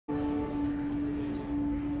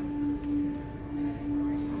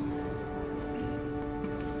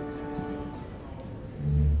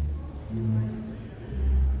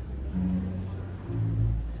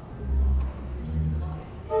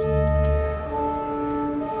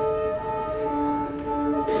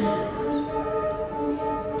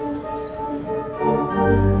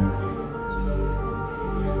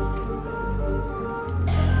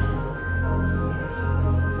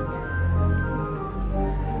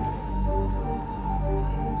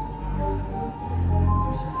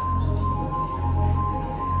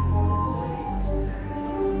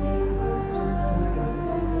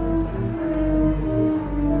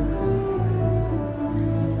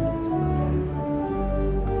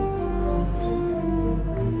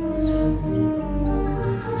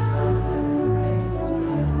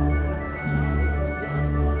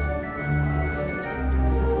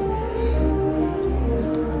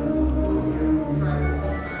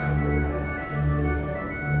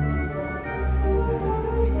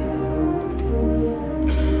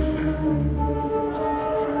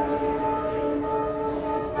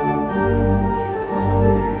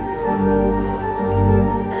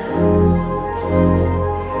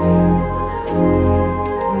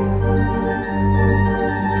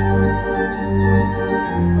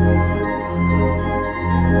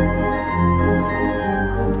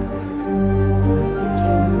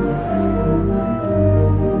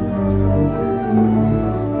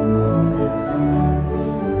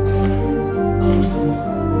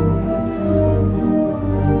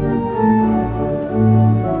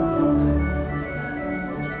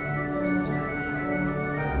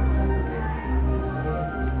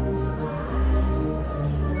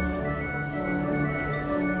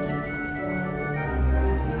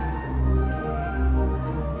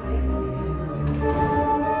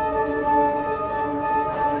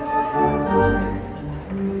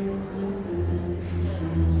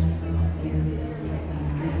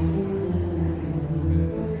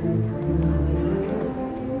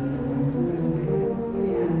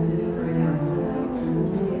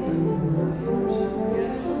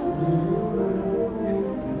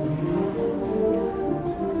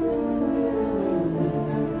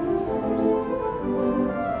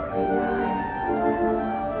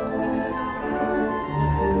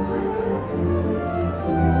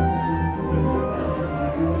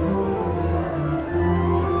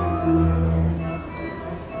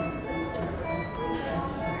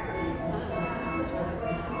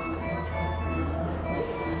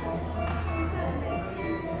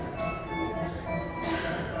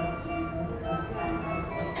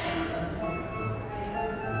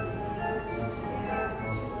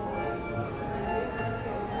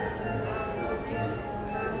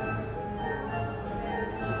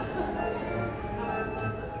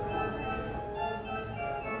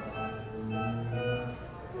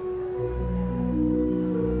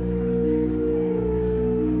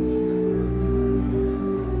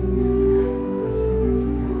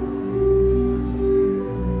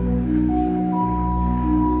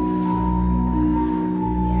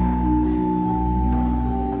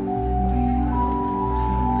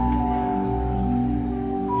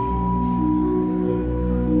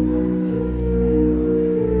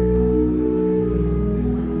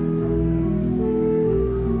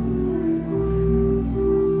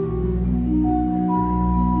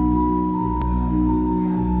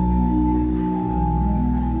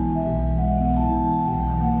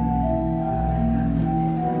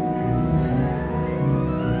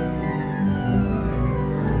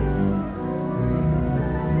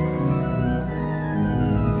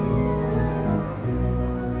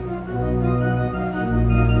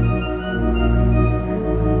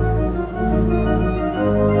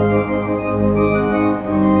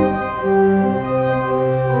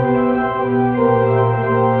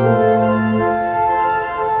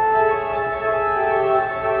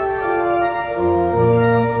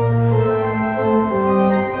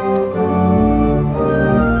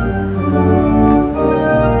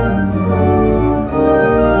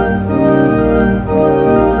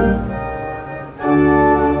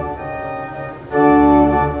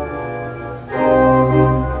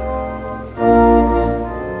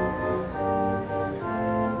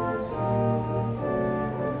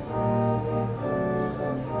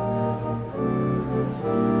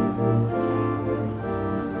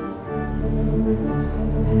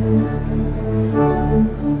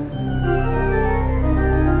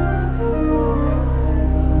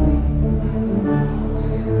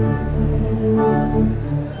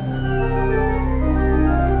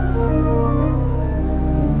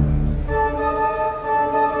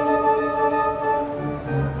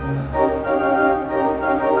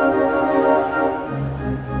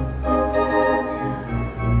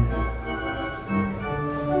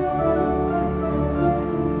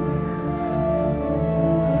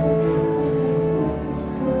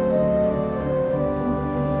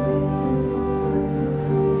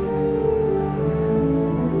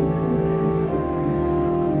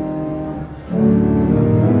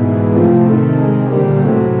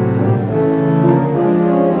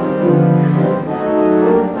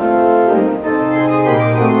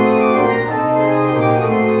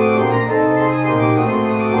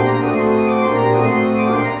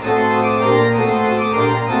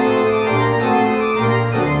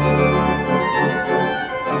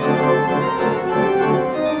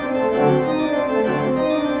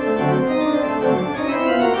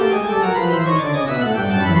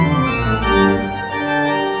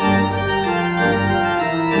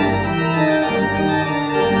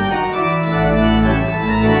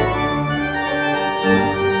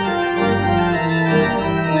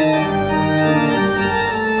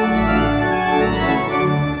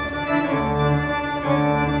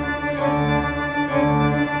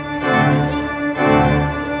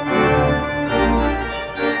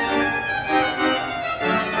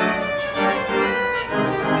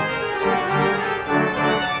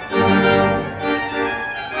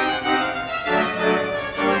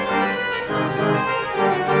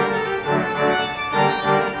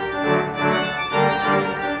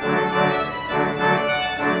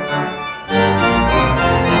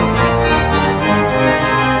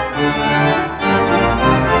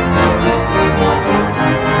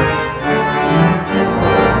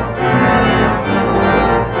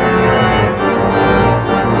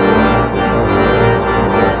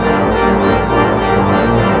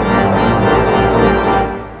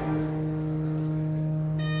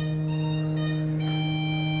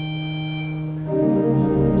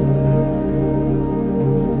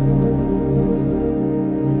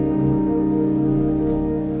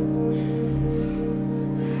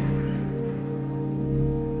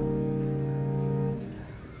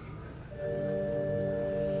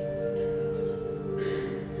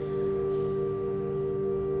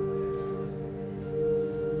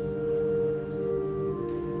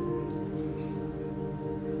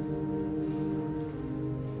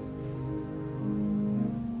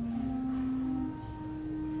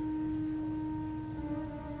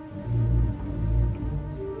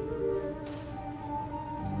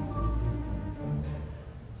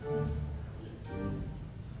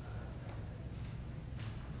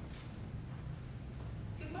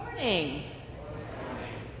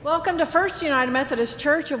Welcome to First United Methodist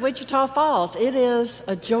Church of Wichita Falls. It is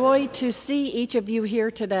a joy to see each of you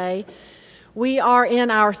here today. We are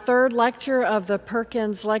in our third lecture of the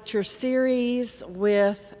Perkins lecture series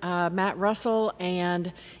with Matt Russell,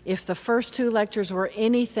 and if the first two lectures were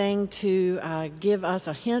anything to give us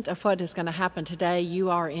a hint of what is going to happen today,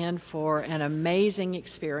 you are in for an amazing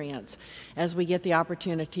experience as we get the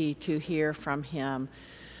opportunity to hear from him.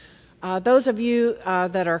 Those of you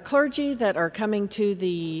that are clergy that are coming to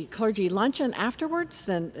the clergy luncheon afterwards,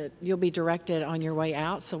 then you'll be directed on your way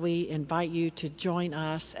out. So we invite you to join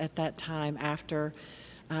us at that time after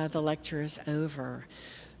the lecture is over.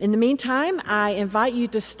 In the meantime, I invite you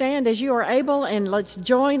to stand as you are able, and let's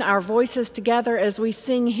join our voices together as we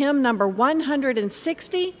sing hymn number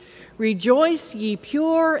 160, Rejoice Ye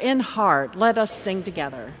Pure in Heart. Let us sing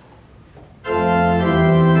together.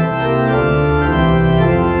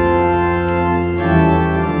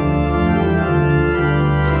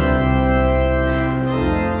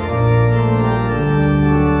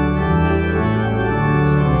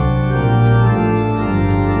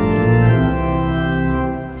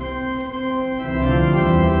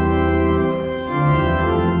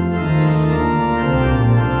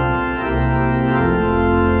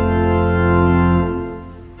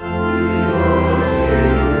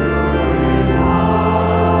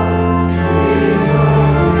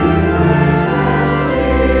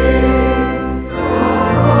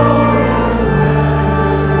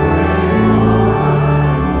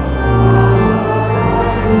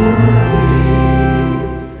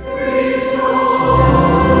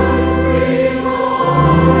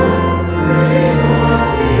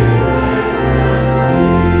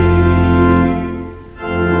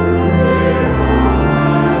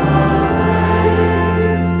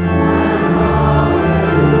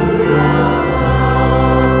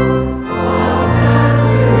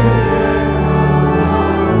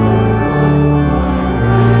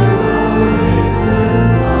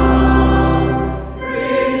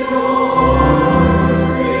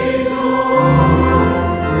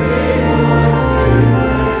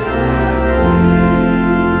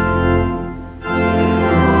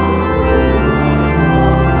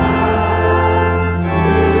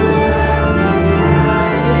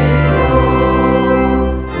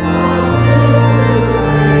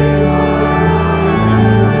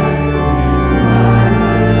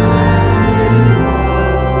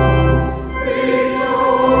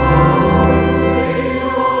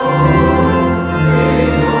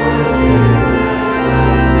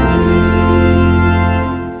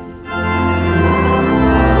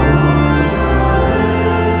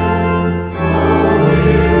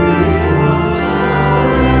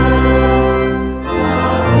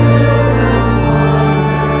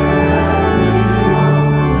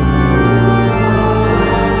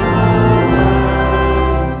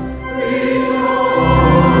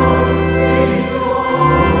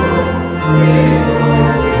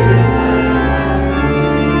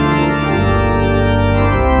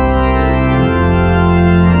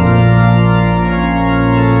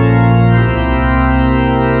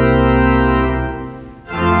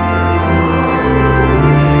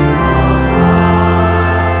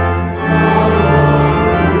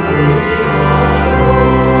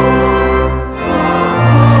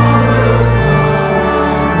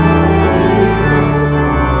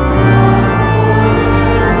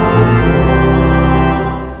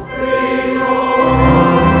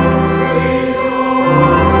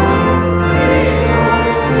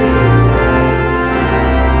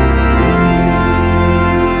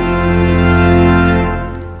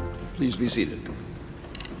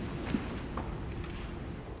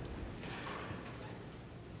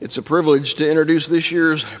 It's a privilege to introduce this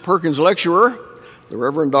year's Perkins lecturer, the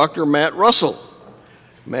Reverend Dr. Matt Russell.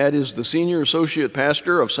 Matt is the Senior Associate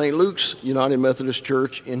Pastor of St. Luke's United Methodist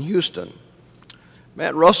Church in Houston.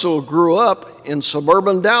 Matt Russell grew up in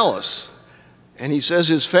suburban Dallas, and he says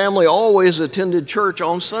his family always attended church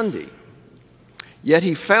on Sunday. Yet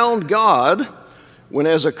he found God when,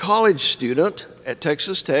 as a college student at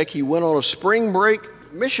Texas Tech, he went on a spring break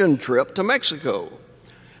mission trip to Mexico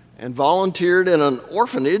and volunteered in an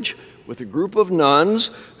orphanage with a group of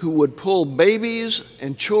nuns who would pull babies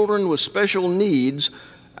and children with special needs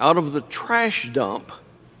out of the trash dump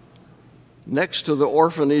next to the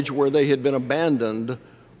orphanage where they had been abandoned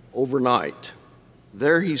overnight.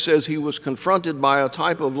 There, he says, he was confronted by a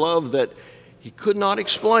type of love that he could not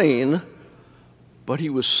explain, but he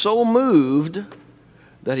was so moved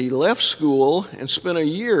that he left school and spent a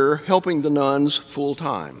year helping the nuns full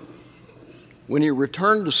time. When he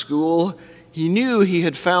returned to school, he knew he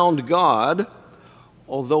had found God,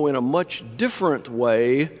 although in a much different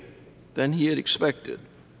way than he had expected.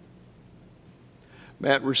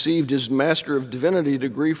 Matt received his Master of Divinity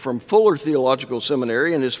degree from Fuller Theological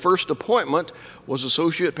Seminary, and his first appointment was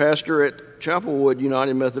associate pastor at Chapelwood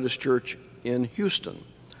United Methodist Church in Houston.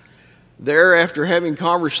 There, after having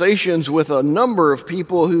conversations with a number of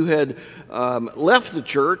people who had left the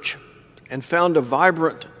church and found a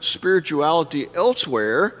vibrant spirituality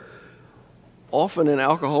elsewhere, often in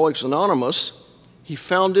Alcoholics Anonymous, he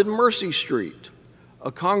founded Mercy Street,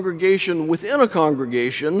 a congregation within a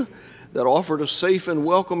congregation that offered a safe and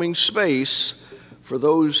welcoming space for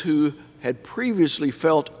those who had previously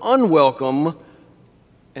felt unwelcome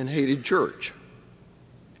and hated church.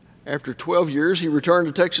 After 12 years, he returned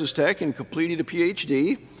to Texas Tech and completed a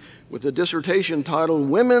PhD with a dissertation titled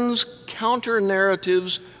Women's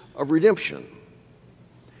Counter-Narratives of Redemption.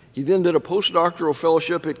 He then did a postdoctoral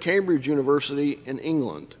fellowship at Cambridge University in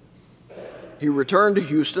England. He returned to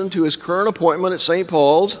Houston to his current appointment at St.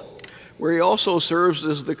 Paul's, where he also serves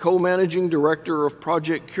as the co-managing director of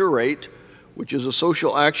Project Curate, which is a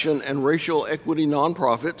social action and racial equity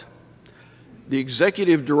nonprofit, the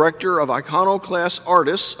executive director of Iconoclast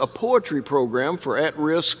Artists, a poetry program for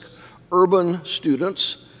at-risk urban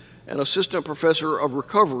students, and assistant professor of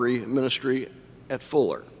recovery ministry at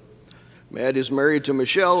Fuller. Matt is married to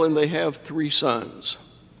Michelle, and they have 3 sons.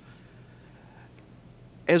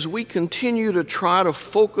 As we continue to try to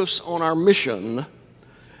focus on our mission,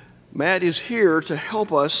 Matt is here to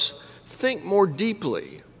help us think more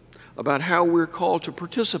deeply about how we're called to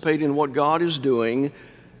participate in what God is doing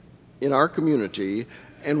in our community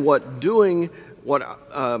and what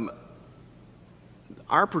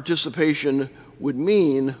our participation would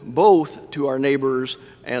mean both to our neighbors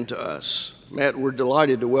and to us. Matt, we're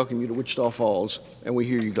delighted to welcome you to Wichita Falls, and we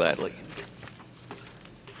hear you gladly.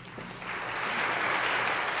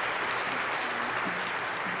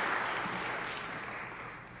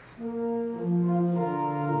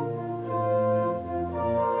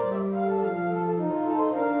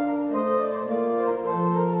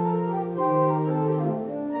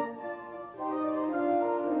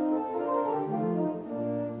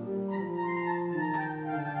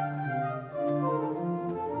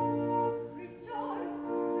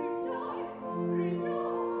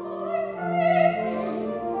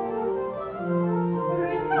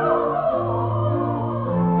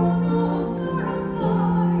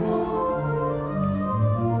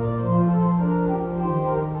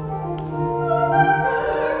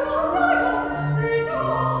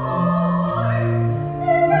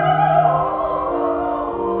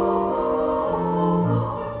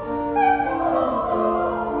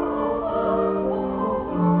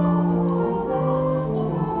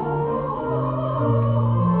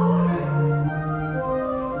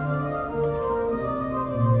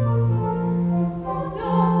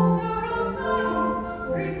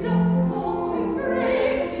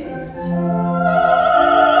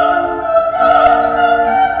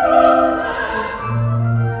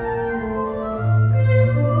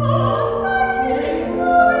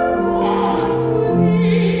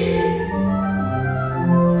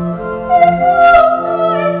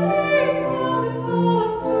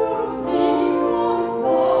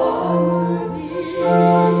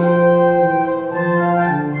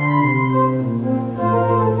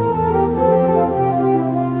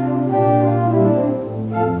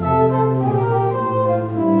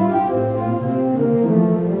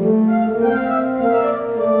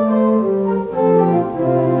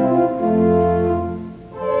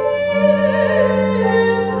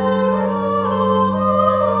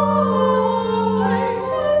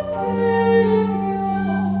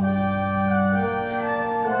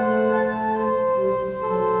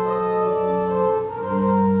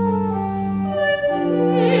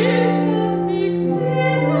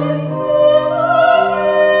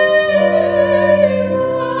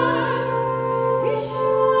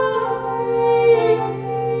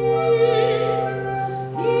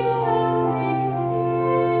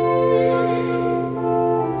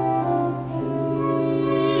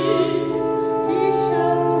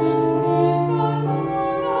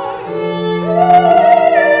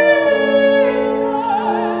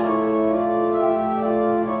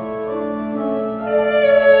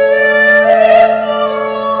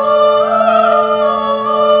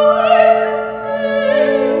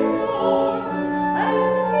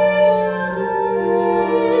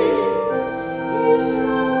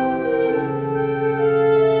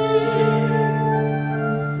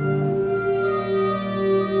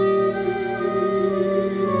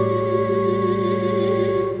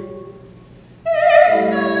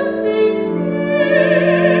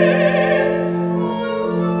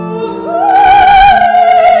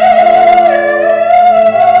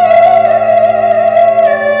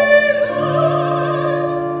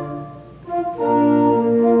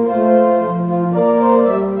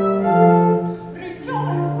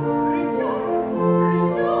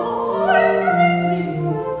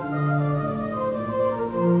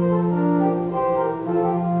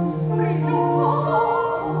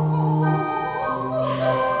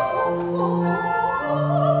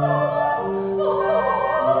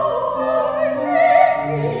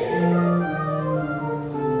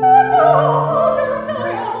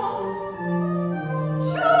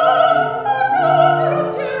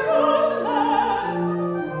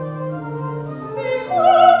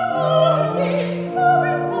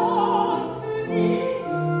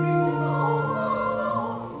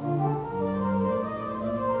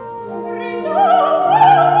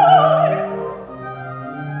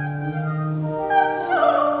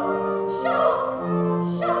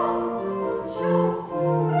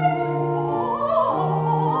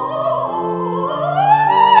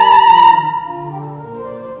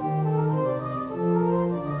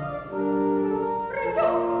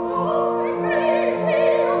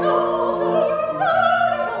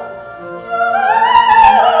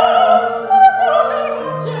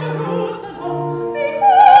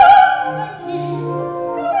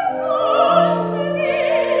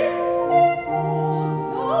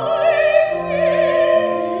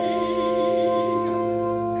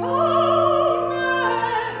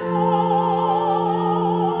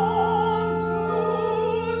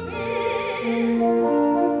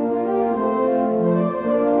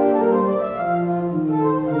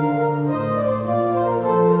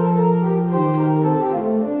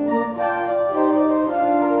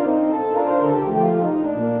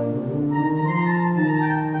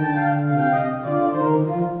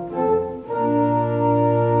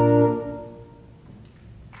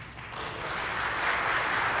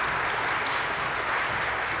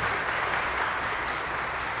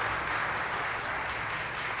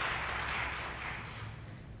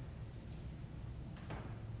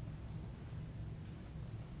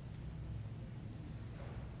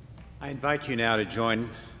 I invite you now to join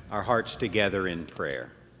our hearts together in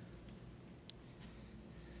prayer.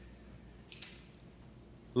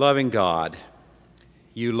 Loving God,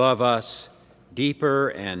 you love us deeper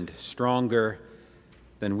and stronger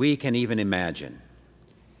than we can even imagine.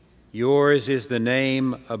 Yours is the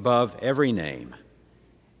name above every name,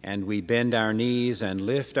 and we bend our knees and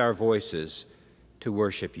lift our voices to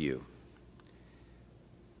worship you.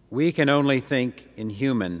 We can only think in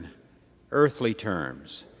human, earthly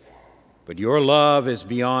terms, but your love is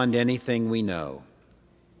beyond anything we know.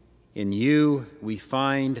 In you, we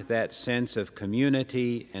find that sense of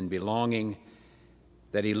community and belonging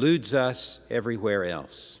that eludes us everywhere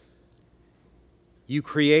else. You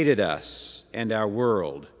created us and our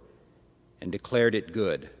world and declared it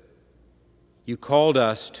good. You called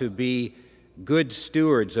us to be good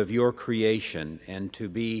stewards of your creation and to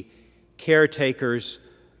be caretakers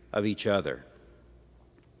of each other.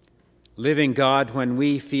 Living God, when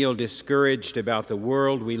we feel discouraged about the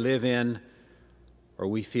world we live in, or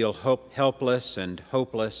we feel helpless and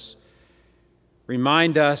hopeless,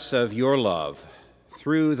 remind us of your love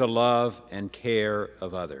through the love and care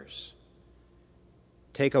of others.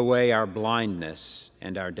 Take away our blindness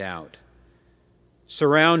and our doubt.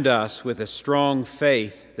 Surround us with a strong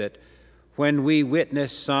faith that when we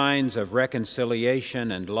witness signs of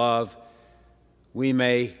reconciliation and love, we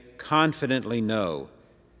may confidently know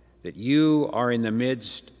that you are in the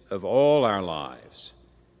midst of all our lives,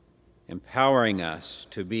 empowering us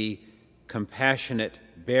to be compassionate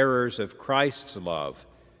bearers of Christ's love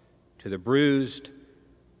to the bruised,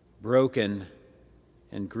 broken,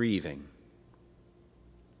 and grieving.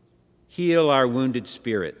 Heal our wounded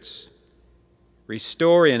spirits.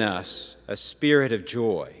 Restore in us a spirit of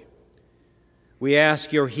joy. We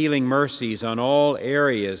ask your healing mercies on all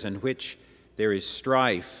areas in which there is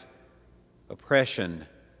strife, oppression,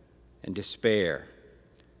 and despair.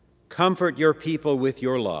 Comfort your people with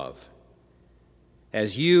your love.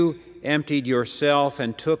 As you emptied yourself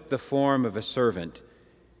and took the form of a servant,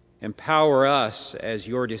 empower us as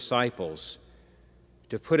your disciples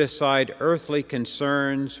to put aside earthly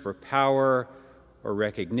concerns for power or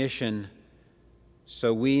recognition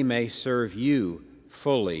so we may serve you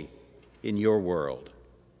fully in your world.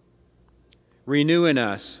 Renew in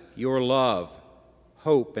us your love,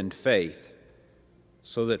 hope, and faith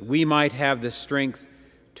so that we might have the strength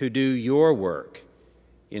to do your work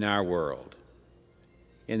in our world.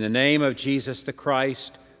 In the name of Jesus the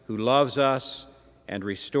Christ, who loves us and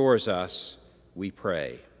restores us, we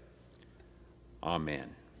pray. Amen.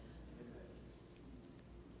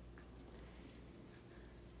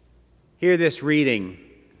 Hear this reading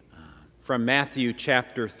from Matthew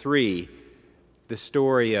chapter 3, the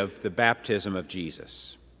story of the baptism of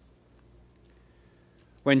Jesus.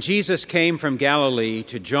 When Jesus came from Galilee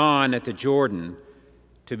to John at the Jordan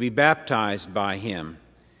to be baptized by him,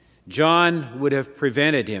 John would have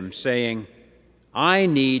prevented him, saying, "I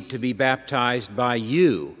need to be baptized by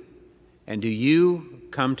you, and do you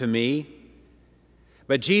come to me?"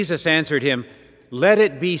 But Jesus answered him, "Let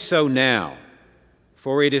it be so now,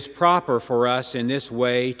 for it is proper for us in this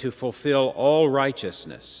way to fulfill all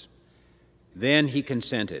righteousness." Then he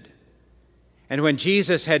consented. And when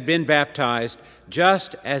Jesus had been baptized,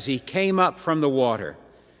 just as he came up from the water,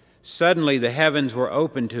 suddenly the heavens were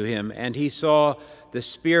opened to him, and he saw the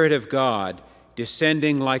Spirit of God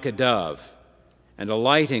descending like a dove and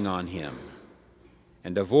alighting on him.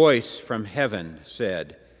 And a voice from heaven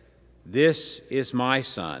said, "This is my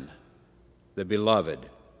Son, the Beloved,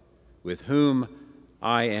 with whom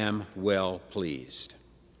I am well pleased."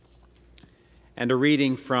 And a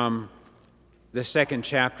reading from the second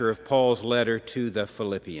chapter of Paul's letter to the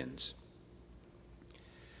Philippians.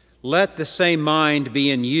 Let the same mind be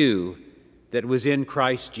in you that was in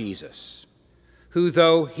Christ Jesus, who,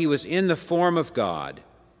 though he was in the form of God,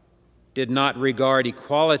 did not regard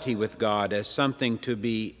equality with God as something to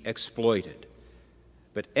be exploited,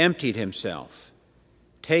 but emptied himself,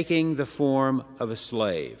 taking the form of a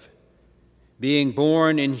slave, being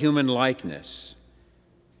born in human likeness,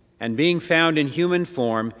 and being found in human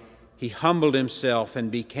form, he humbled himself and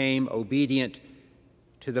became obedient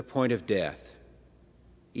to the point of death,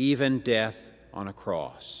 even death on a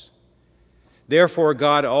cross. Therefore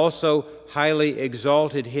God also highly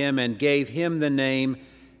exalted him and gave him the name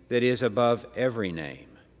that is above every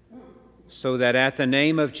name, so that at the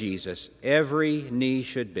name of Jesus every knee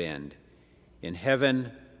should bend, in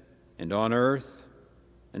heaven and on earth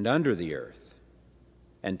and under the earth,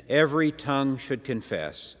 and every tongue should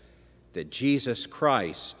confess that Jesus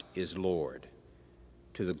Christ is Lord,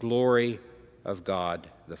 to the glory of God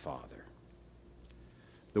the Father.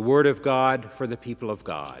 The word of God for the people of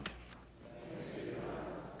God.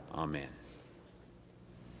 Amen.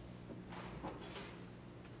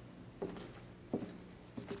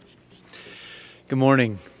 Good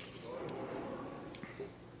morning.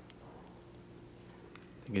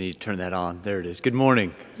 I think I need to turn that on. There it is. Good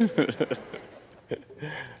morning.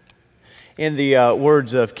 In the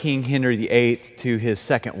words of King Henry VIII to his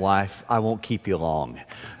second wife, I won't keep you long.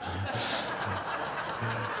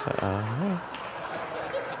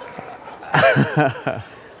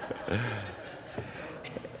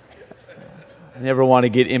 I never want to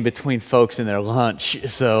get in between folks in their lunch,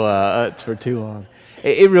 so it's for too long.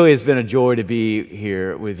 It really has been a joy to be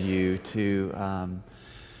here with you, to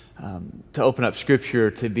open up Scripture,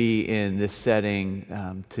 to be in this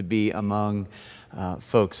setting, to be among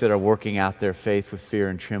folks that are working out their faith with fear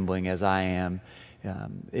and trembling as I am.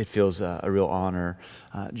 It feels a real honor.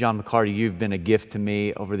 John McCarty, you've been a gift to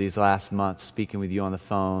me over these last months, speaking with you on the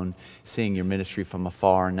phone, seeing your ministry from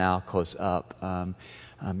afar and now close up.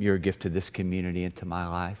 You're a gift to this community and to my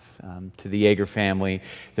life. To the Yeager family,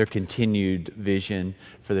 their continued vision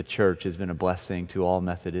for the church has been a blessing to all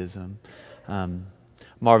Methodism.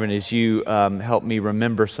 Marvin, as you helped me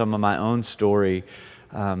remember some of my own story,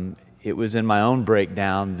 it was in my own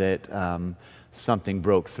breakdown that something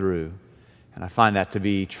broke through. And I find that to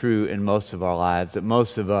be true in most of our lives, that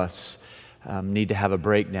most of us need to have a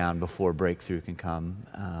breakdown before breakthrough can come.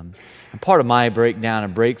 And part of my breakdown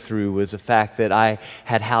and breakthrough was the fact that I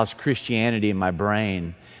had housed Christianity in my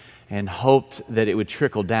brain and hoped that it would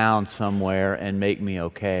trickle down somewhere and make me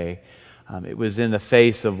okay. It was in the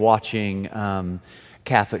face of watching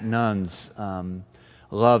Catholic nuns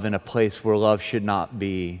love in a place where love should not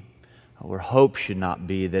be, where hope should not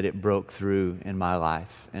be, that it broke through in my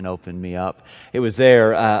life and opened me up. It was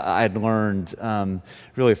there I'd learned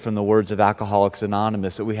really from the words of Alcoholics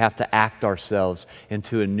Anonymous that we have to act ourselves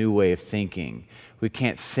into a new way of thinking. We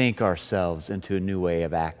can't think ourselves into a new way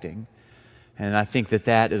of acting. And I think that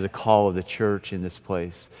that is a call of the church in this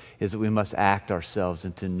place, is that we must act ourselves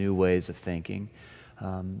into new ways of thinking.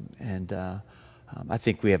 I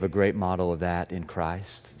think we have a great model of that in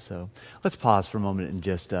Christ. So let's pause for a moment and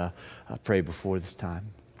just pray before this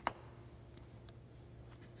time.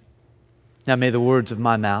 Now may the words of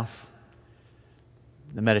my mouth,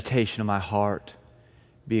 the meditation of my heart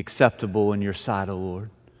be acceptable in your sight, O Lord,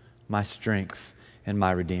 my strength and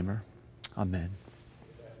my Redeemer. Amen.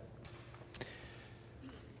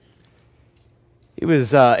 It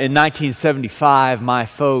was in 1975, my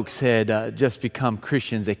folks had just become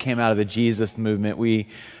Christians. They came out of the Jesus movement. We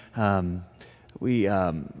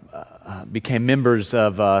became members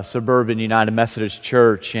of Suburban United Methodist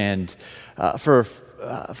Church, and for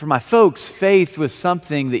my folks, faith was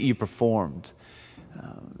something that you performed.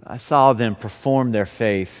 I saw them perform their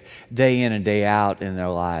faith day in and day out in their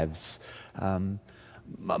lives.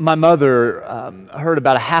 My mother heard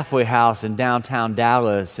about a halfway house in downtown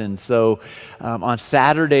Dallas, and so on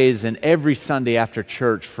Saturdays and every Sunday after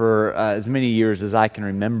church for as many years as I can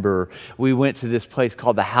remember, we went to this place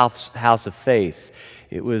called the House of Faith.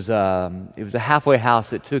 It was a halfway house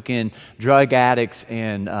that took in drug addicts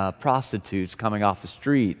and prostitutes coming off the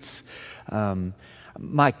streets.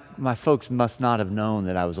 My folks must not have known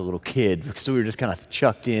that I was a little kid, because we were just kind of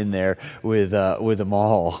chucked in there with them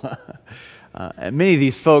all. And many of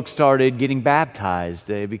these folks started getting baptized.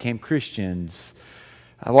 They became Christians.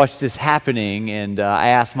 I watched this happening, and I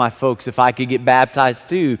asked my folks if I could get baptized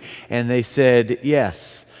too, and they said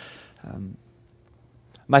yes.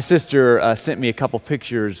 My sister sent me a couple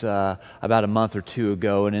pictures about a month or two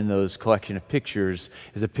ago, and in those collection of pictures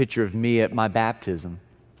is a picture of me at my baptism.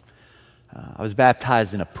 I was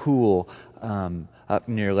baptized in a pool up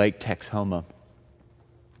near Lake Texhoma.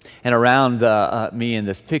 And around me in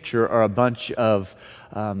this picture are a bunch of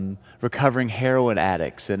recovering heroin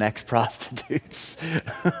addicts and ex-prostitutes.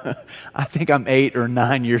 I think I'm 8 or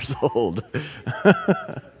 9 years old.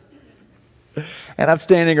 And I'm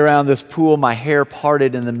standing around this pool, my hair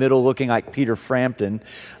parted in the middle, looking like Peter Frampton,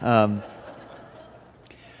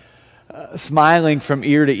 smiling from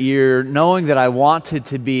ear to ear, knowing that I wanted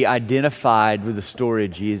to be identified with the story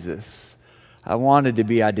of Jesus. I wanted to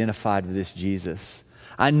be identified with this Jesus.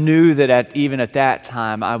 I knew that even at that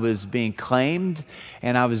time, I was being claimed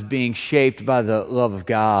and I was being shaped by the love of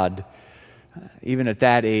God. Even at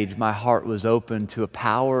that age, my heart was open to a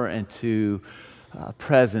power and to a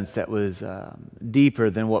presence that was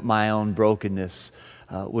deeper than what my own brokenness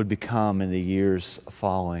would become in the years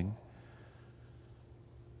following.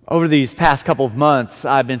 Over these past couple of months,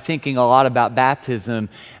 I've been thinking a lot about baptism,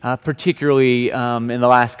 particularly in the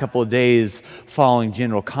last couple of days following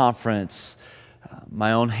General Conference.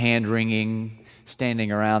 My own hand-wringing,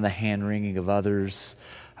 standing around the hand-wringing of others.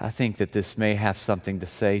 I think that this may have something to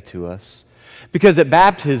say to us. Because at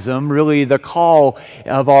baptism, really the call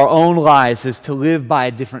of our own lives is to live by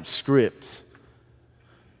a different script.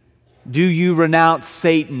 Do you renounce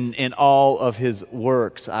Satan in all of his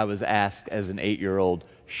works? I was asked as an 8-year-old.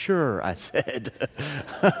 Sure, I said.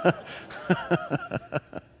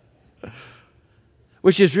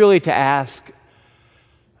 Which is really to ask,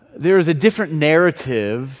 there is a different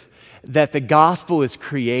narrative that the gospel is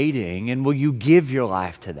creating, and will you give your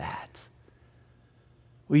life to that?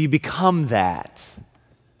 Will you become that?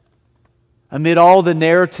 Amid all the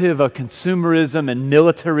narrative of consumerism and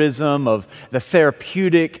militarism, of the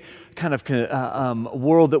therapeutic kind of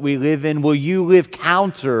world that we live in, will you live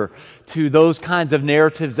counter to those kinds of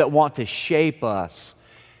narratives that want to shape us?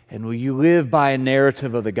 And will you live by a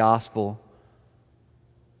narrative of the gospel?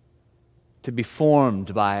 To be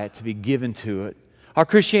formed by it, to be given to it. Our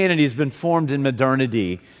Christianity has been formed in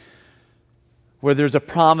modernity, where there's a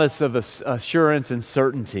promise of assurance and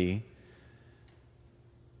certainty.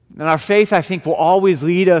 And our faith, I think, will always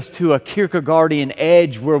lead us to a Kierkegaardian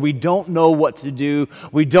edge where we don't know what to do,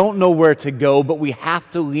 we don't know where to go, but we have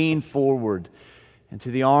to lean forward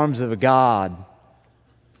into the arms of a God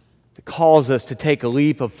that calls us to take a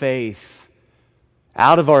leap of faith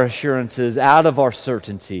out of our assurances, out of our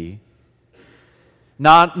certainty.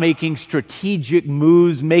 Not making strategic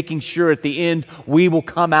moves, making sure at the end we will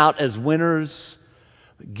come out as winners,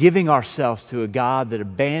 but giving ourselves to a God that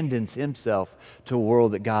abandons himself to a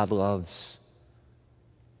world that God loves.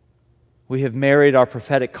 We have married our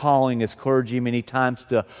prophetic calling as clergy many times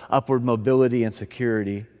to upward mobility and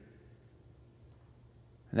security.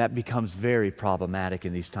 And that becomes very problematic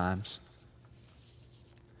in these times.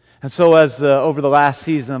 And so over the last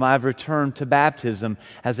season, I've returned to baptism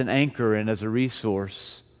as an anchor and as a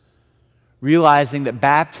resource, realizing that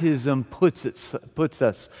baptism puts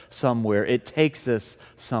us somewhere. It takes us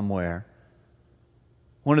somewhere.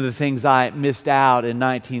 One of the things I missed out in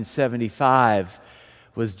 1975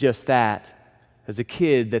 was just that. As a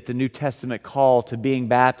kid, that the New Testament call to being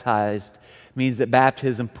baptized means that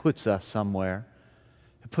baptism puts us somewhere.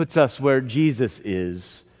 It puts us where Jesus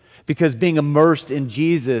is. Because being immersed in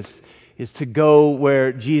Jesus is to go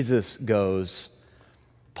where Jesus goes.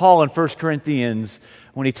 Paul in 1 Corinthians,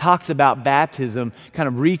 when he talks about baptism, kind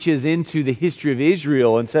of reaches into the history of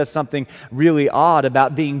Israel and says something really odd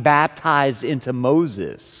about being baptized into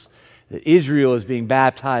Moses. That Israel is being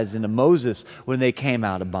baptized into Moses when they came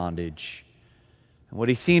out of bondage. And what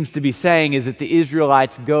he seems to be saying is that the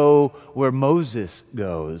Israelites go where Moses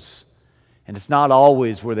goes. And it's not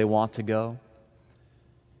always where they want to go.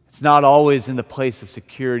 It's not always in the place of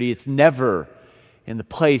security. It's never in the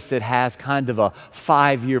place that has kind of a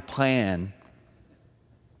 5-year plan.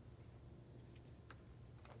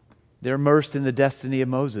 They're immersed in the destiny of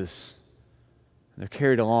Moses. They're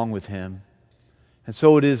carried along with him. And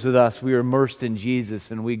so it is with us. We are immersed in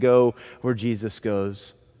Jesus and we go where Jesus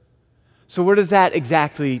goes. So where does that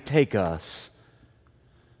exactly take us?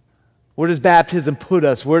 Where does baptism put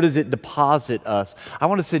us? Where does it deposit us? I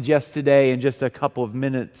want to suggest today in just a couple of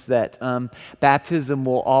minutes that baptism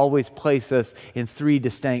will always place us in 3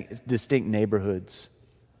 distinct neighborhoods.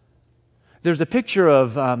 There's a picture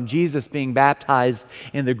of Jesus being baptized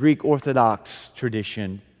in the Greek Orthodox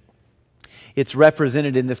tradition. It's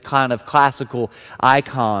represented in this kind of classical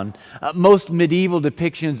icon. Most medieval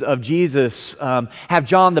depictions of Jesus have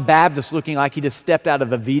John the Baptist looking like he just stepped out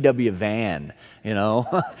of a VW van, you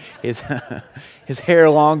know. His hair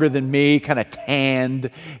longer than me, kind of tanned.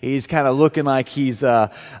 He's kind of looking like he's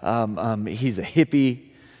a hippie.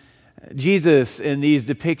 Jesus in these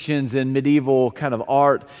depictions in medieval kind of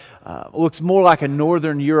art looks more like a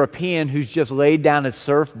northern European who's just laid down his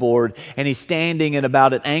surfboard and he's standing in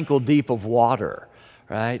about an ankle deep of water,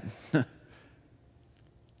 right?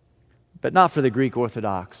 But not for the Greek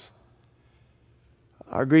Orthodox.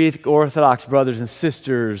 Our Greek Orthodox brothers and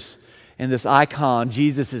sisters, in this icon,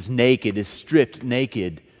 Jesus is naked, is stripped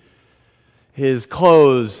naked. His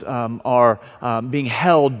clothes are being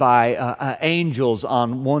held by angels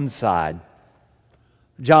on one side.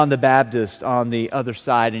 John the Baptist on the other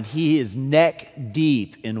side, and he is neck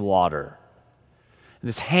deep in water.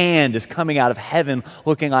 This hand is coming out of heaven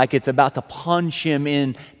looking like it's about to plunge him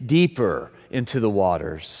in deeper into the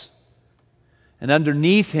waters. And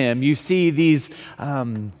underneath him, you see these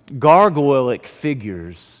gargoyle-like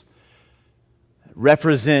figures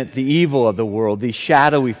represent the evil of the world, these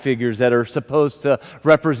shadowy figures that are supposed to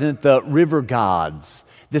represent the river gods,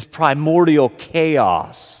 this primordial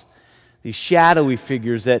chaos. These shadowy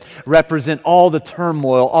figures that represent all the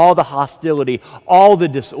turmoil, all the hostility, all the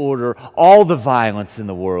disorder, all the violence in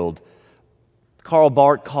the world. Karl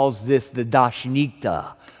Barth calls this the Das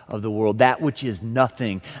Nichte of the world, that which is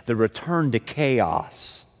nothing, the return to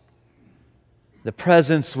chaos. The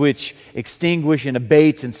presence which extinguishes and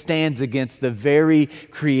abates and stands against the very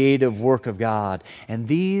creative work of God. And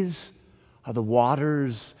these are the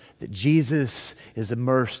waters that Jesus is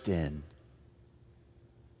immersed in.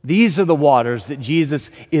 These are the waters that Jesus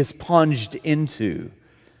is plunged into.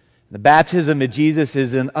 The baptism of Jesus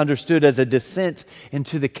is understood as a descent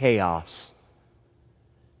into the chaos,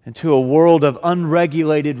 into a world of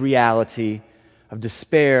unregulated reality, of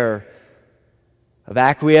despair, of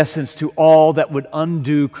acquiescence to all that would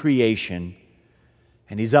undo creation,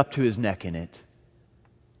 and He's up to His neck in it.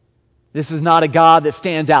 This is not a God that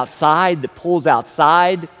stands outside, that pulls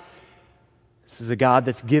outside. This is a God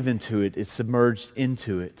that's given to it, it's submerged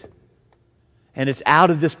into it. And it's out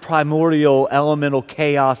of this primordial, elemental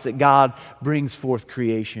chaos that God brings forth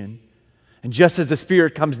creation. And just as the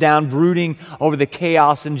Spirit comes down, brooding over the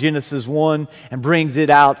chaos in Genesis 1 and brings it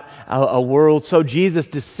out a world, so Jesus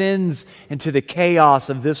descends into the chaos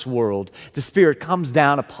of this world. The Spirit comes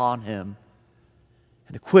down upon Him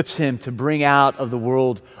and equips Him to bring out of the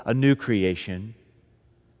world a new creation.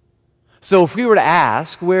 So if we were to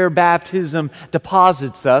ask where baptism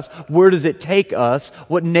deposits us, where does it take us,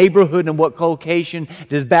 what neighborhood and what location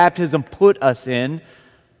does baptism put us in?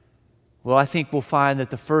 Well, I think we'll find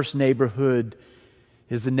that the first neighborhood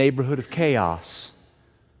is the neighborhood of chaos.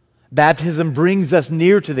 Baptism brings us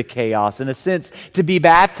near to the chaos. In a sense, to be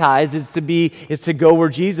baptized is to go where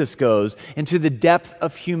Jesus goes, into the depth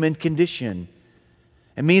of human condition.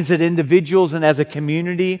 It means that individuals and as a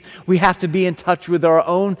community, we have to be in touch with our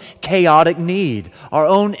own chaotic need, our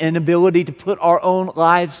own inability to put our own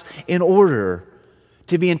lives in order,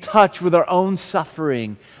 to be in touch with our own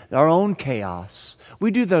suffering, our own chaos.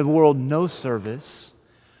 We do the world no service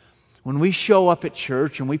when we show up at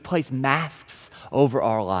church and we place masks over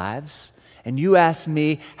our lives, and you ask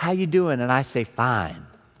me, how you doing? And I say, fine.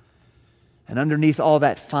 And underneath all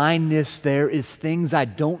that fineness, there is things I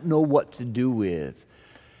don't know what to do with.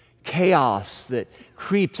 Chaos that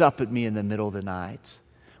creeps up at me in the middle of the night.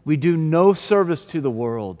 We do no service to the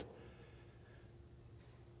world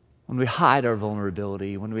when we hide our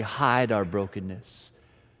vulnerability, when we hide our brokenness,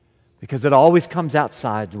 because it always comes out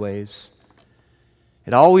sideways.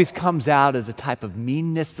 It always comes out as a type of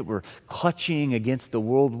meanness that we're clutching against the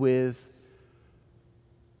world with,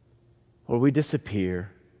 or we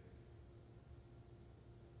disappear.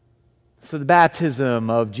 So the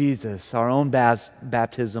baptism of Jesus, our own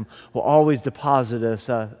baptism, will always deposit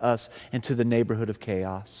us into the neighborhood of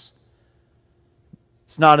chaos.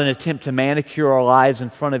 It's not an attempt to manicure our lives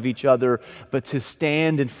in front of each other, but to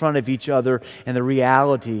stand in front of each other in the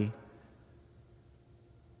reality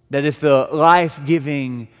that if the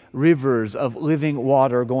life-giving rivers of living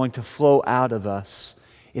water are going to flow out of us,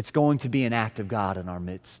 it's going to be an act of God in our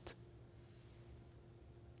midst.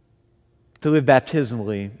 To live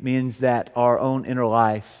baptismally means that our own inner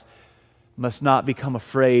life must not become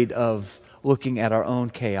afraid of looking at our own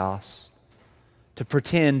chaos, to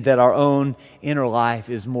pretend that our own inner life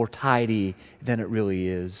is more tidy than it really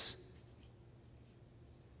is.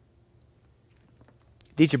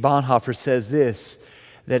 Dietrich Bonhoeffer says this,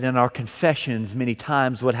 that in our confessions many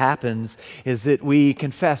times what happens is that we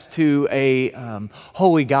confess to a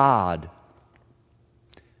holy God.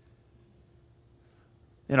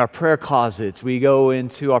 In our prayer closets, we go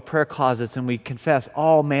into our prayer closets and we confess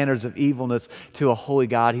all manners of evilness to a holy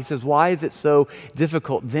God. He says, why is it so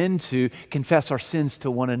difficult then to confess our sins to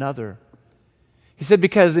one another? He said,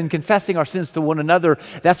 because in confessing our sins to one another,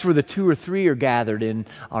 that's where the two or three are gathered in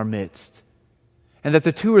our midst. And that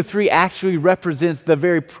the two or three actually represents the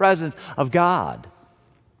very presence of God.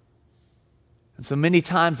 And so many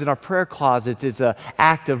times in our prayer closets, it's an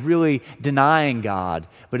act of really denying God,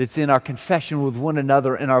 but it's in our confession with one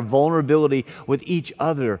another and our vulnerability with each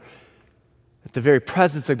other that the very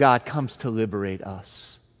presence of God comes to liberate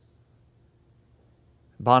us.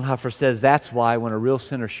 Bonhoeffer says that's why when a real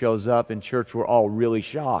sinner shows up in church, we're all really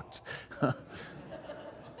shocked.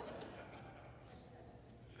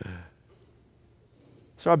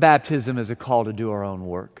 So our baptism is a call to do our own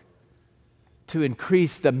work, to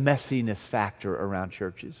increase the messiness factor around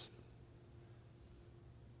churches,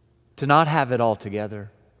 to not have it all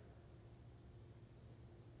together.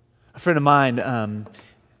 A friend of mine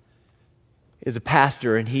is a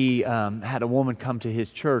pastor, and he had a woman come to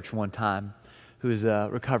his church one time who was a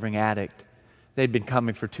recovering addict. They'd been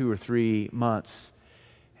coming for 2 or 3 months.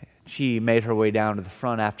 She made her way down to the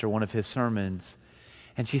front after one of his sermons.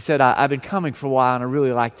 And she said, I've been coming for a while and I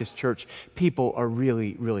really like this church. People are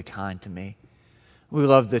really, really kind to me. We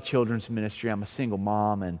love the children's ministry. I'm a single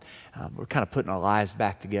mom, and we're kind of putting our lives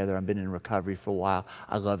back together. I've been in recovery for a while.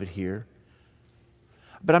 I love it here.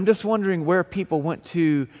 But I'm just wondering where people went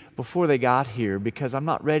to before they got here, because I'm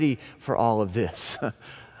not ready for all of this.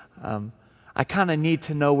 I kind of need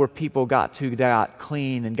to know where people got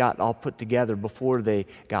clean and got all put together before they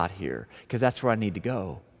got here, because that's where I need to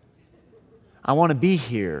go. I want to be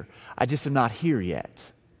here. I just am not here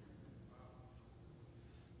yet.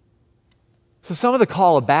 So some of the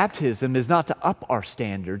call of baptism is not to up our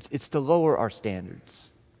standards, it's to lower our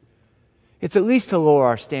standards. It's at least to lower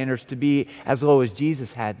our standards to be as low as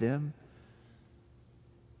Jesus had them.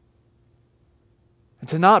 And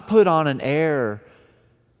to not put on an air,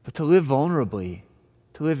 but to live vulnerably,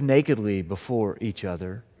 to live nakedly before each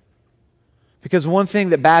other. Because one thing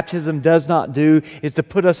that baptism does not do is to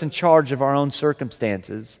put us in charge of our own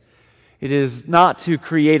circumstances. It is not to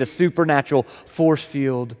create a supernatural force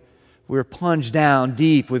field. We're plunged down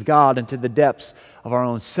deep with God into the depths of our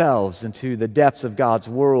own selves, into the depths of God's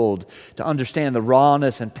world, to understand the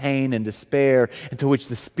rawness and pain and despair into which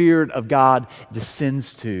the Spirit of God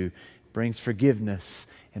descends to, brings forgiveness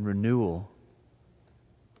and renewal.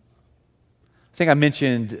 I think I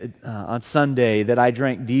mentioned on Sunday that I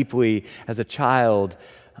drank deeply as a child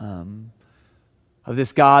of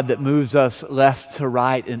this God that moves us left to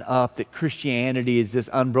right and up, that Christianity is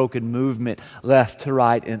this unbroken movement left to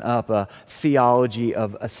right and up, a theology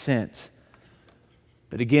of ascent.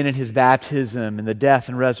 But again, in His baptism and the death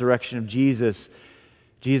and resurrection of Jesus,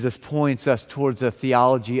 Jesus points us towards a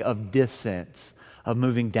theology of descent, of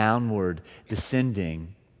moving downward,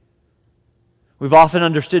 descending. We've often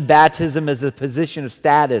understood baptism as a position of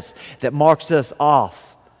status that marks us off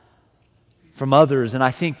from others, and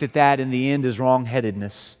I think that in the end is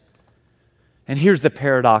wrong-headedness. And here's the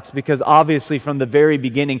paradox, because obviously from the very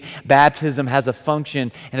beginning, baptism has a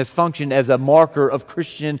function and has functioned as a marker of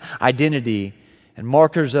Christian identity. And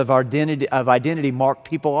markers of identity mark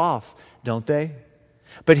people off, don't they?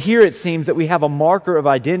 But here it seems that we have a marker of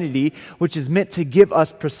identity which is meant to give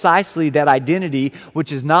us precisely that identity,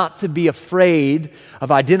 which is not to be afraid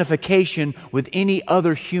of identification with any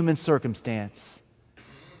other human circumstance.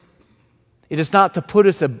 It is not to put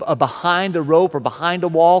us behind a rope or behind a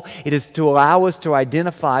wall. It is to allow us to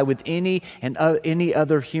identify with any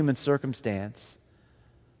other human circumstance.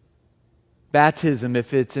 Baptism,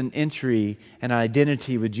 if it's an entry and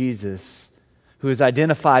identity with Jesus, who is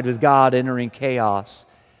identified with God entering chaos,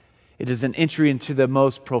 it is an entry into the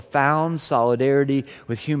most profound solidarity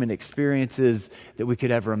with human experiences that we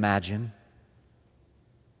could ever imagine.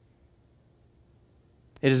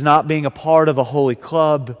 It is not being a part of a holy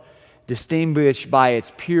club, distinguished by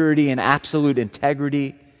its purity and absolute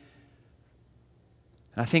integrity.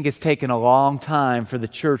 And I think it's taken a long time for the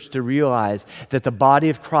church to realize that the body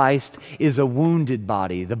of Christ is a wounded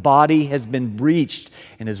body. The body has been breached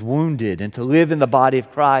and is wounded. And to live in the body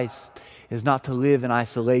of Christ is not to live in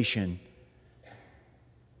isolation.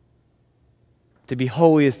 To be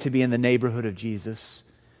holy is to be in the neighborhood of Jesus,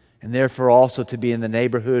 and therefore also to be in the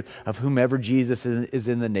neighborhood of whomever Jesus is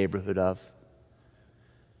in the neighborhood of.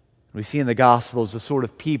 We see in the Gospels the sort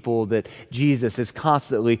of people that Jesus is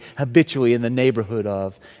constantly, habitually in the neighborhood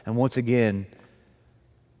of. And once again,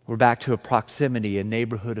 we're back to a proximity, a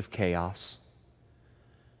neighborhood of chaos.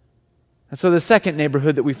 And so the second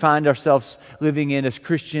neighborhood that we find ourselves living in as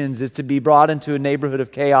Christians is to be brought into a neighborhood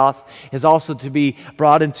of chaos, is also to be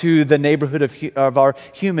brought into the neighborhood of our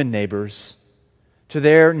human neighbors, to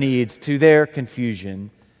their needs, to their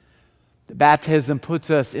confusion. The baptism puts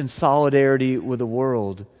us in solidarity with the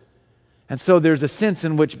world. And so there's a sense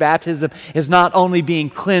in which baptism is not only being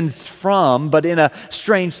cleansed from, but in a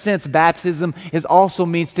strange sense, baptism also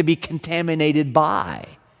means to be contaminated by.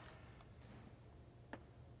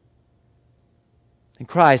 In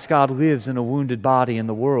Christ, God lives in a wounded body in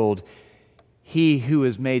the world. He who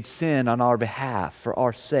has made sin on our behalf for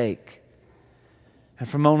our sake. And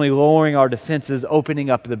from only lowering our defenses, opening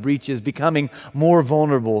up the breaches, becoming more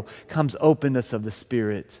vulnerable, comes openness of the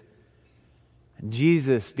Spirit. And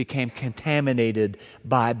Jesus became contaminated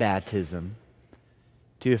by baptism,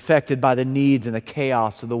 to be affected by the needs and the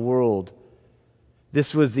chaos of the world.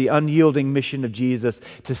 This was the unyielding mission of Jesus,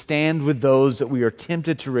 to stand with those that we are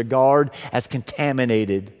tempted to regard as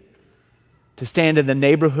contaminated, to stand in the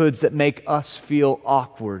neighborhoods that make us feel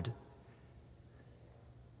awkward.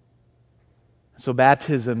 So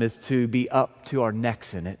baptism is to be up to our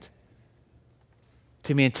necks in it,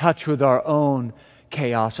 to be in touch with our own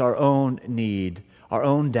chaos, our own need, our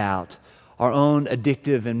own doubt, our own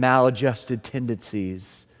addictive and maladjusted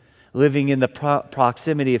tendencies, living in the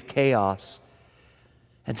proximity of chaos,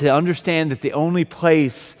 and to understand that the only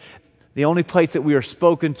place The only place that we are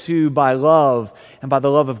spoken to by love and by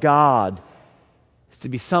the love of God is to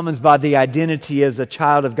be summoned by the identity as a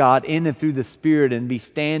child of God in and through the Spirit and be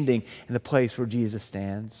standing in the place where Jesus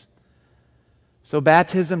stands. So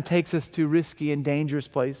baptism takes us to risky and dangerous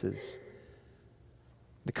places.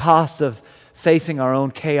 The cost of facing our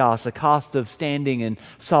own chaos, the cost of standing in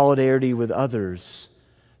solidarity with others,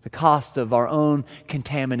 the cost of our own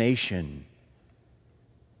contamination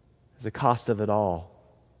is the cost of it all.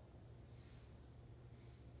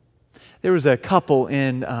 There was a couple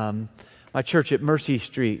in my church at Mercy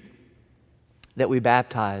Street that we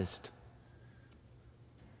baptized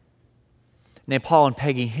named Paul and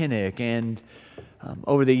Peggy Hinnick, and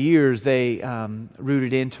over the years they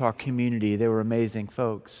rooted into our community. They were amazing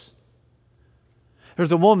folks.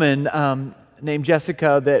 There's a woman named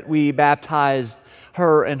Jessica that we baptized,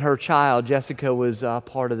 her and her child. Jessica was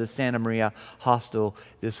part of the Santa Maria Hostel,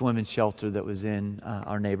 this women's shelter that was in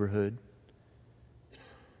our neighborhood.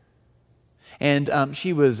 And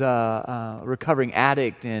she was a recovering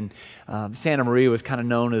addict, and Santa Maria was kind of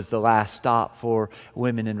known as the last stop for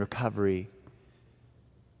women in recovery.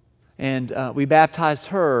 And we baptized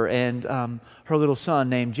her and her little son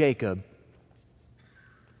named Jacob.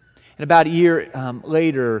 And about a year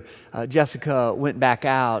later, Jessica went back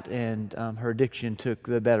out, and her addiction took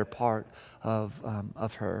the better part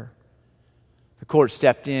of her. The court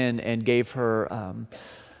stepped in and gave her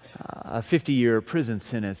a 50-year prison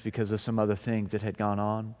sentence because of some other things that had gone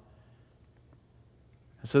on.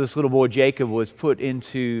 So this little boy, Jacob, was put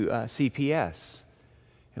into CPS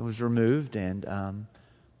and was removed and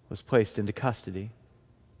was placed into custody.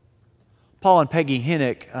 Paul and Peggy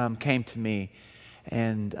Hinnick came to me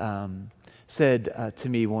and said to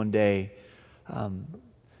me one day,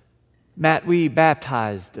 Matt, we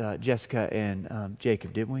baptized Jessica and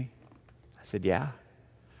Jacob, didn't we? I said, yeah.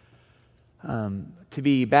 To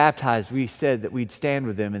be baptized, we said that we'd stand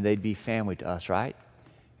with them and they'd be family to us, right?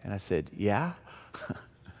 And I said, yeah.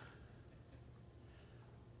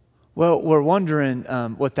 Well, we're wondering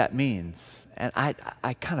what that means. And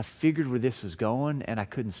I kind of figured where this was going, and I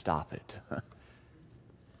couldn't stop it.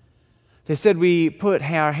 They said, we put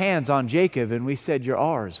our hands on Jacob and we said, you're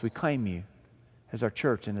ours. We claim you as our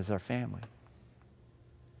church and as our family.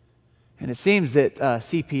 And it seems that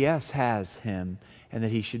CPS has him and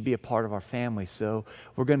that he should be a part of our family. So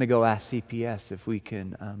we're going to go ask CPS if we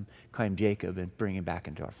can claim Jacob and bring him back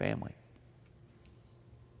into our family.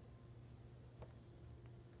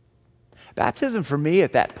 Baptism for me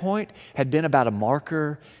at that point had been about a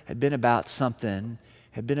marker, had been about something,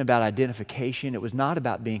 had been about identification. It was not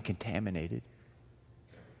about being contaminated.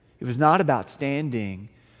 It was not about standing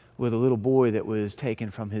with a little boy that was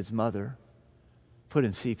taken from his mother, put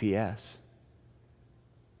in CPS.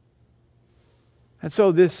 And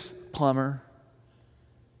so this plumber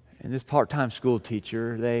and this part-time school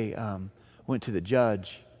teacher, they went to the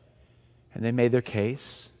judge and they made their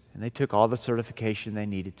case and they took all the certification they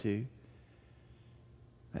needed to.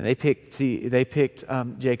 And they picked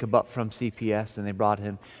Jacob up from CPS and they brought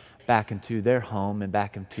him back into their home and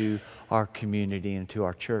back into our community and to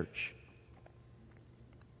our church.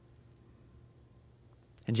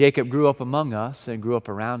 And Jacob grew up among us and grew up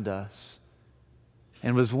around us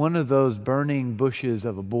and was one of those burning bushes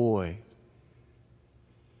of a boy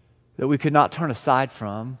that we could not turn aside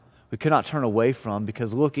from, we could not turn away from,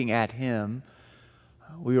 because looking at him,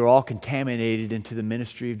 we were all contaminated into the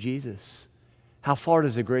ministry of Jesus. How far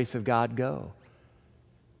does the grace of God go?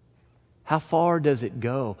 How far does it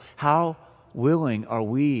go? How willing are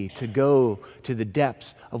we to go to the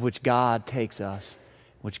depths of which God takes us,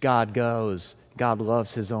 which God goes? God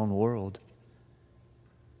loves His own world.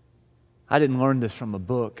 I didn't learn this from a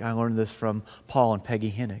book. I learned this from Paul and Peggy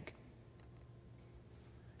Hinnick.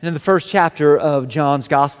 And in the first chapter of John's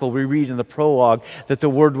Gospel, we read in the prologue that the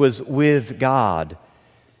Word was with God,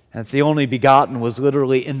 and that the only begotten was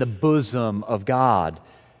literally in the bosom of God.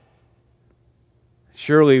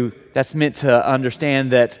 Surely that's meant to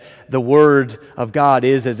understand that the Word of God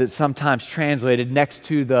is, as it's sometimes translated, next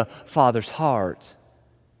to the Father's heart.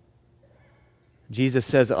 Jesus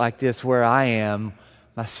says it like this, where I am,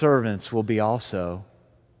 my servants will be also.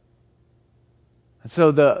 And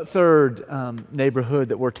so the third neighborhood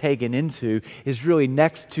that we're taken into is really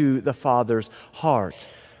next to the Father's heart.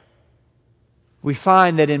 We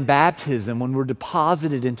find that in baptism, when we're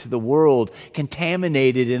deposited into the world,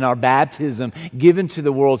 contaminated in our baptism, given to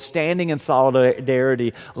the world, standing in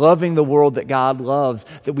solidarity, loving the world that God loves,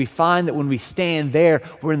 that we find that when we stand there,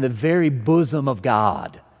 we're in the very bosom of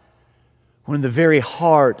God. We're in the very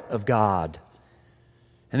heart of God.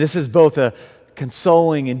 And this is both a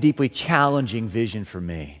consoling and deeply challenging vision for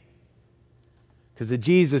me. Because the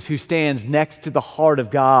Jesus who stands next to the heart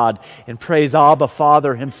of God and prays Abba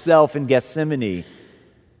Father himself in Gethsemane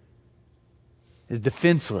is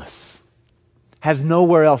defenseless, has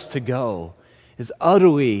nowhere else to go, is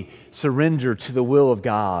utterly surrendered to the will of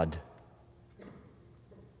God.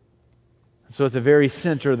 So at the very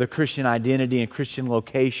center of the Christian identity and Christian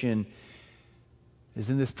location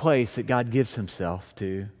is in this place that God gives himself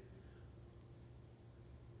to.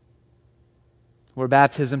 Where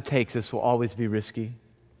baptism takes us will always be risky.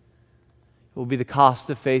 It will be the cost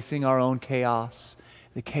of facing our own chaos,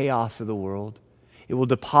 the chaos of the world. It will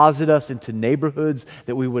deposit us into neighborhoods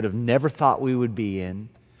that we would have never thought we would be in,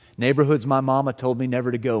 neighborhoods my mama told me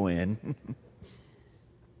never to go in.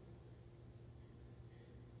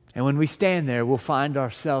 And when we stand there, we'll find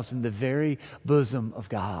ourselves in the very bosom of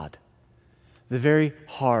God, the very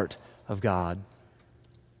heart of God,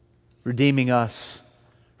 redeeming us,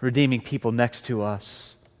 redeeming people next to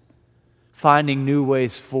us, finding new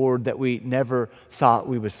ways forward that we never thought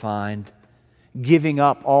we would find, giving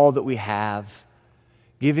up all that we have,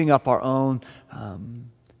 giving up our own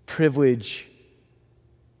privilege,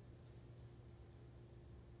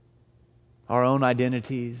 our own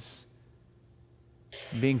identities,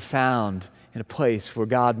 being found in a place where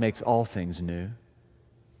God makes all things new,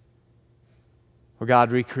 where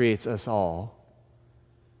God recreates us all.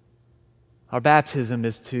 Our baptism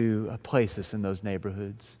is to place us in those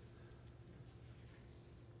neighborhoods.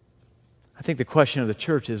 I think the question of the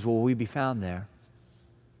church is, will we be found there?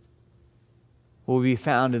 Will we be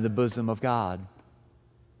found in the bosom of God?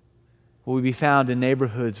 Will we be found in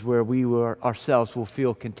neighborhoods where we ourselves will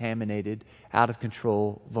feel contaminated, out of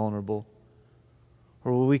control, vulnerable?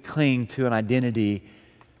 Or will we cling to an identity,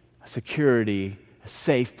 a security, a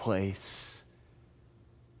safe place,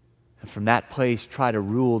 and from that place try to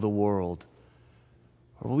rule the world?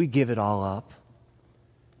 Or will we give it all up,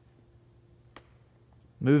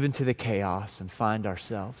 move into the chaos and find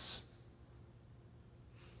ourselves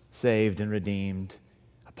saved and redeemed,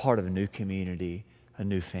 a part of a new community, a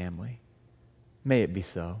new family? May it be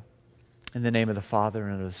so. In the name of the Father,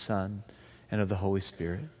 and of the Son, and of the Holy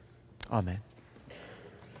Spirit. Amen.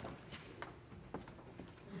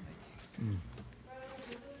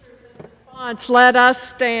 Let us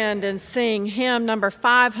stand and sing hymn number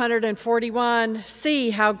 541, See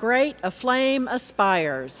How Great a Flame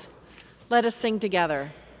Aspires. Let us sing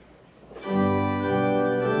together.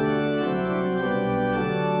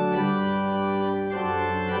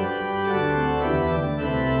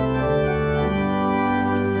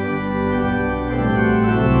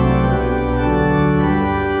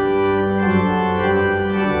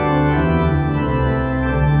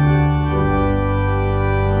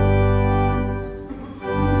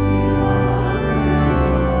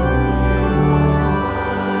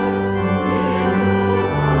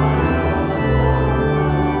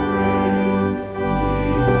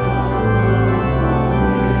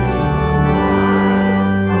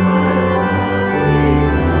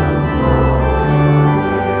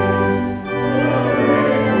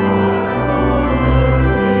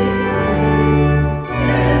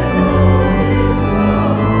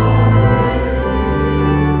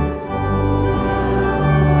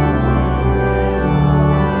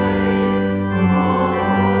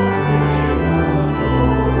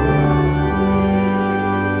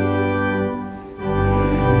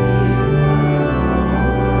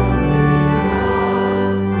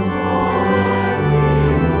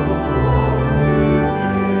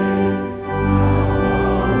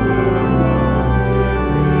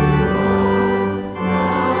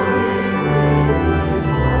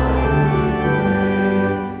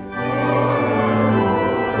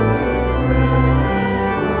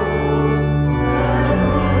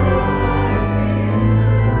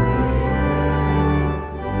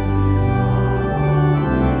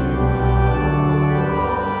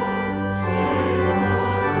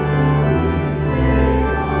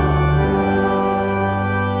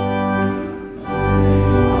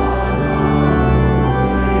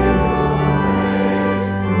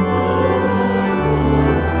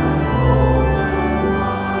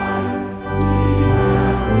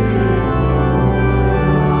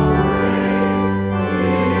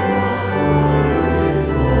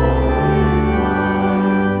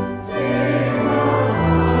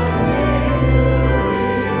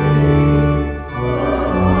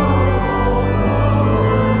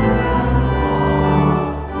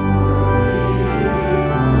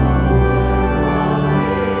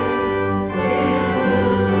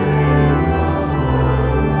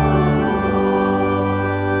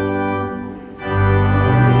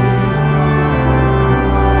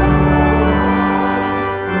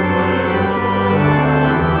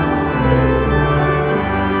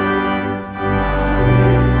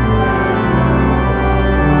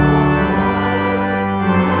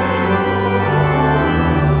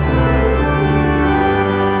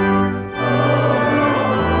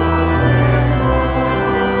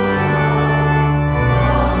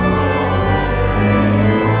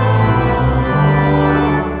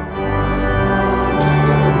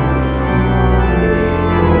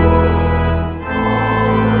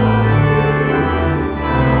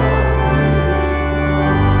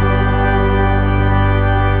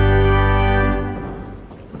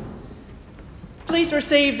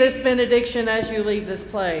 receive this benediction as you leave this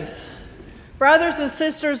place. Brothers and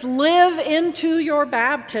sisters, live into your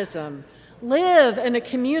baptism. Live in a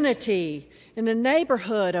community, in a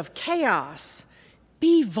neighborhood of chaos.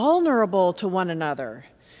 Be vulnerable to one another.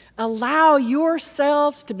 Allow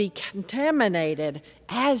yourselves to be contaminated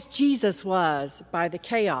as Jesus was by the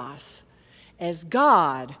chaos, as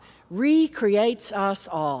God recreates us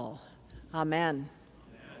all. Amen.